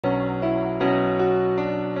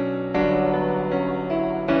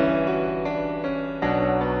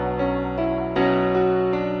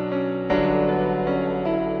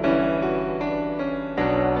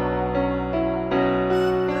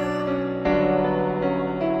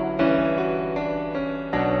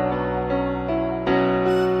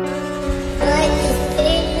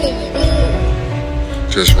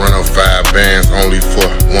Just run up 5 bands only for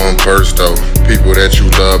one verse though. People that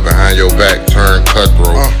you love behind your back turn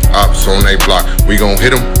cutthroat. Ops on they block, we gon'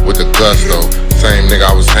 hit them with the gusto. Same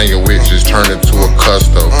nigga I was hanging with just turned into a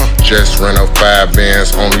custo. Just ran up 5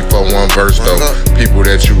 bands only for one verse though. People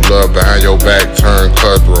that you love behind your back turn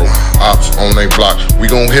cutthroat. Ops on they block,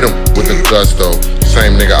 we gon' hit them with the gusto.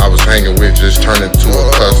 Same nigga I was hanging with just turned into a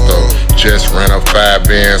custo. Just ran up 5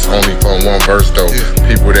 bands only for one verse though.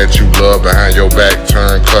 People that you love behind your back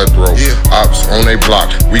turn cutthroat. Ops on they block,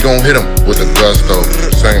 we gon' hit them with a gusto.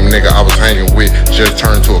 Same nigga I was hanging with just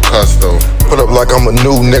turned to a custo. Put up like I'm a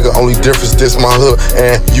new nigga, only difference this my hood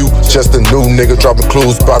and you just a new nigga. Dropping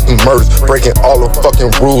clues about the murders, breaking all the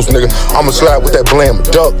fucking rules, nigga. I'ma slide with that blam,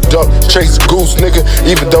 duck, chase goose, nigga.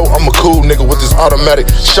 Even though I'm a cool nigga with this automatic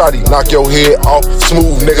shotty, knock your head off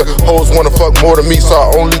smooth, nigga. Hoes wanna fuck more than me, so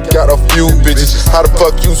I only got a few bitches. How the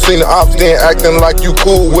fuck you seen the ops then acting like you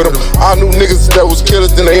cool with them? I knew niggas that was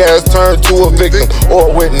killers, then they ass turned to a victim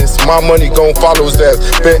or a witness. My money gon' follow his ass,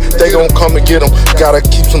 bet they gon' come and get him. Gotta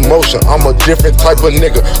keep some motion, I'm a different type of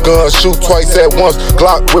nigga. Gun shoot twice at once,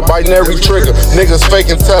 Glock with binary trigger. Niggas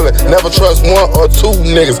faking tellin', never trust one or two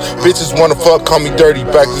niggas. Bitches wanna fuck, call me dirty,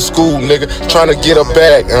 back to school, nigga. Tryna get a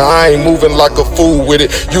bag, and I ain't moving like a fool with it.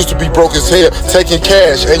 Used to be broke as hell, taking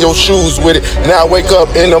cash and your shoes with it. Now I wake up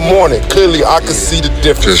in the morning, clearly I can see the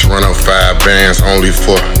difference. Just run up 5 bands only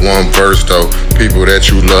for one verse though. People that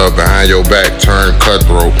you love behind your back turn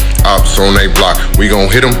cutthroat. Ops on they block, we gon'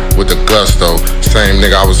 hit them with the gusto. Same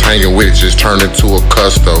nigga I was hanging with just turned into a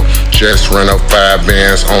custo. Just ran up 5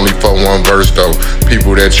 bands only for one verse though.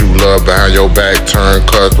 People that you love behind your back turn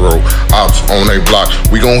cutthroat. Ops on they block,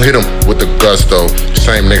 we gon' hit them with the gusto.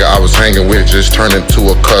 Same nigga I was hanging with just turned into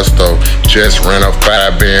a custo. Just ran up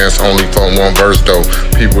 5 bands only for one verse though.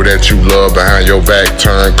 People that you love behind your back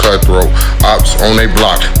turn cutthroat. Ops on they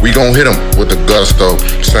block, we gon' hit them with the gusto.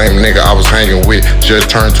 Same nigga I was hanging with just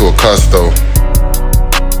turned to a custo.